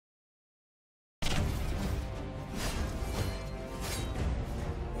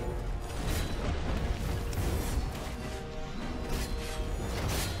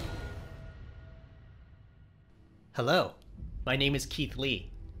Hello, my name is Keith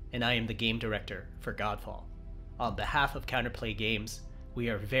Lee, and I am the game director for Godfall. On behalf of Counterplay Games, we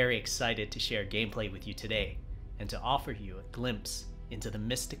are very excited to share gameplay with you today and to offer you a glimpse into the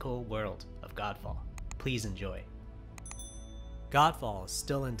mystical world of Godfall. Please enjoy. Godfall is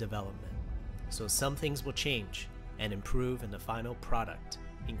still in development, so some things will change and improve in the final product,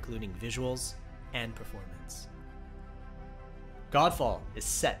 including visuals and performance. Godfall is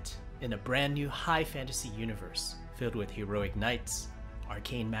set in a brand new high fantasy universe filled with heroic knights,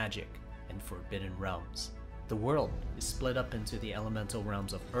 arcane magic, and forbidden realms. The world is split up into the elemental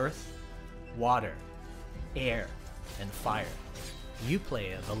realms of earth, water, air, and fire. You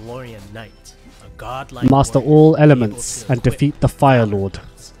play a Valorian knight, a godlike master warrior all able elements to and equip defeat the Fire Lord.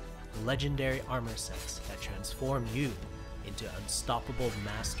 legendary armor sets that transform you into unstoppable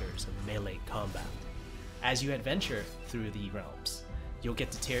masters of melee combat. As you adventure through the realms, you'll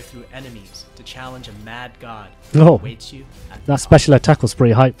get to tear through enemies to challenge a mad god who Oh, awaits you at the that top. special attack was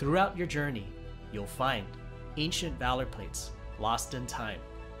pretty hype. Throughout your journey, you'll find ancient valor plates lost in time,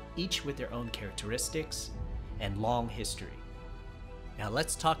 each with their own characteristics and long history. Now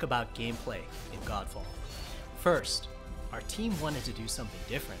let's talk about gameplay in Godfall. First, our team wanted to do something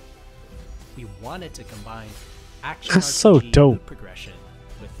different. We wanted to combine action That's so RPG dope. loot progression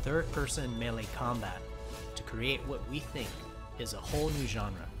with third-person melee combat to create what we think is a whole new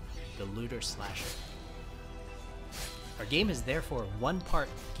genre, the looter slasher. Our game is therefore one part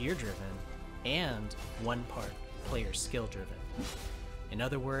gear-driven and one part player skill-driven. In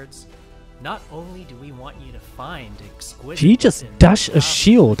other words, not only do we want you to find exquisite Did you just weapons dash and a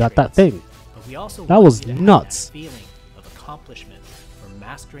shield at that traits, thing? but we also That want was you to have nuts. that feeling of accomplishment for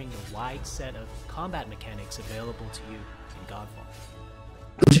mastering the wide set of combat mechanics available to you in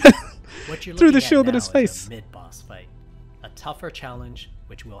Godfall. What you're Threw the looking at shield in now his is face. a mid-boss fight, a tougher challenge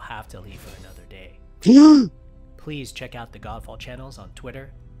which we'll have to leave for another day. Please check out the Godfall channels on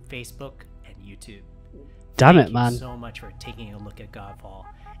Twitter, Facebook, and YouTube. Damn Thank it, man. you so much for taking a look at Godfall,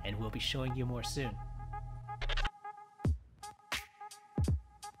 and we'll be showing you more soon.